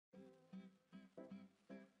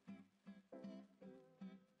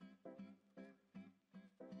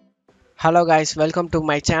Hello guys, welcome to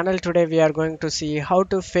my channel. Today we are going to see how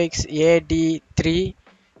to fix a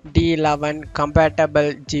D3D11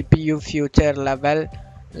 compatible GPU future level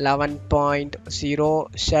 11.0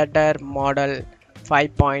 shader model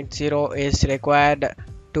 5.0 is required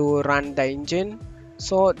to run the engine.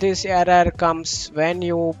 So this error comes when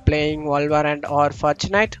you playing Valorant or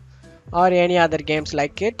Fortnite or any other games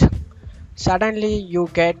like it. Suddenly you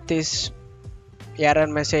get this error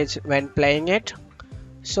message when playing it.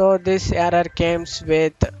 So this error comes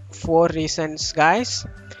with four reasons guys.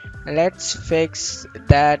 Let's fix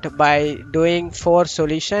that by doing four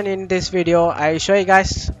solution in this video. I show you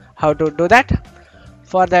guys how to do that.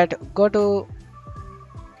 For that, go to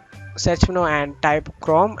search menu and type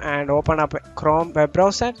Chrome and open up Chrome web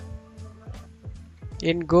browser.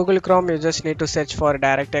 In Google Chrome you just need to search for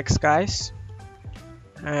DirectX guys,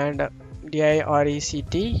 and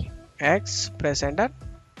DIRECTX, press enter.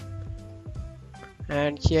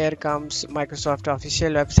 And here comes Microsoft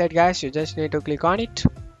official website guys. You just need to click on it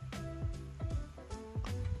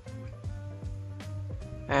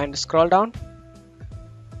and scroll down.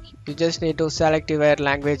 You just need to select your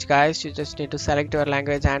language guys. You just need to select your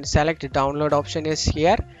language and select download option is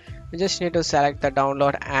here. You just need to select the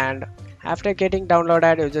download, and after getting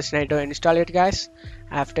downloaded you just need to install it guys.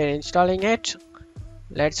 After installing it,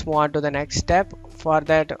 let's move on to the next step. For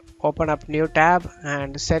that, open up new tab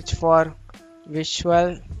and search for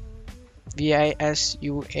Visual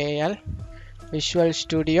VISUAL Visual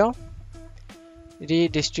Studio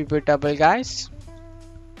redistributable guys.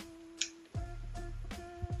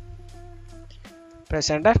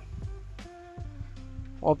 Press enter.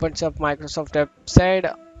 Opens up Microsoft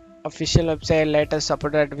website, official website, latest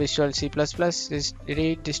supported Visual C++ is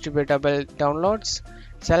redistributable downloads.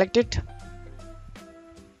 Select it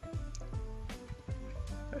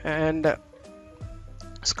and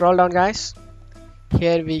scroll down guys.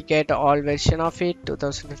 Here we get all version of it,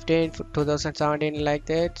 2015, 2017 like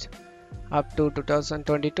that up to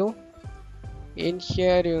 2022. In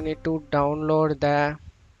here you need to download the,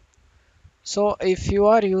 so if you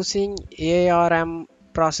are using ARM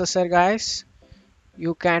processor guys,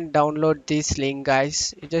 you can download this link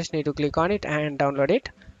guys. You just need to click on it and download it.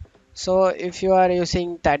 So if you are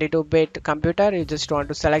using 32-bit computer, you just want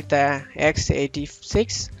to select the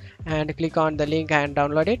x86 and click on the link and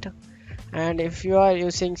download it. And if you are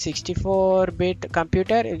using 64-bit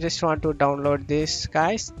computer, you just want to download this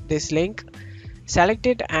guys, this link, select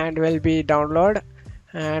it and will be download.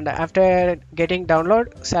 And after getting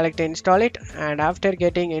download, select install it. And after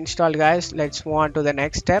getting installed guys, let's move on to the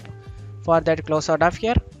next step. For that, close out of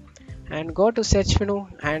here and go to search menu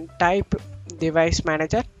and type device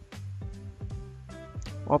manager.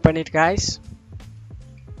 Open it guys.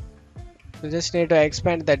 You just need to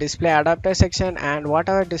expand the display adapter section, and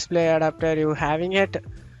whatever display adapter you having it,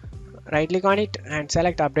 right click on it and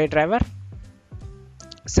select update driver.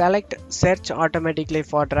 Select search automatically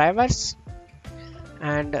for drivers,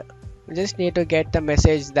 and you just need to get the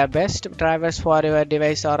message the best drivers for your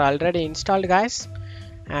device are already installed guys.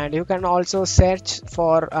 And you can also search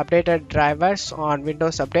for updated drivers on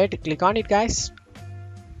Windows Update. Click on it guys.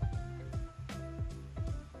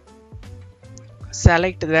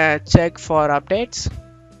 Select the check for updates.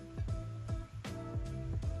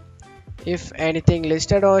 If anything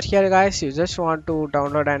listed over here guys, you just want to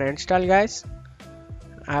download and install guys.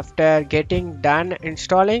 After getting done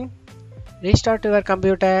installing, restart your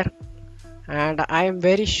computer, and I am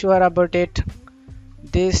very sure about it,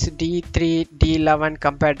 this D3D11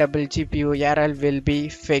 compatible GPU error will be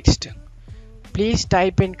fixed. Please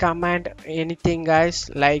type in comment anything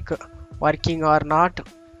guys, like working or not.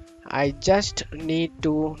 I just need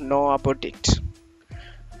to know about it.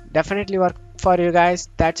 Definitely work for you guys.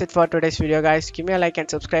 That's it for today's video guys. Give me a like and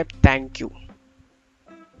subscribe. Thank you.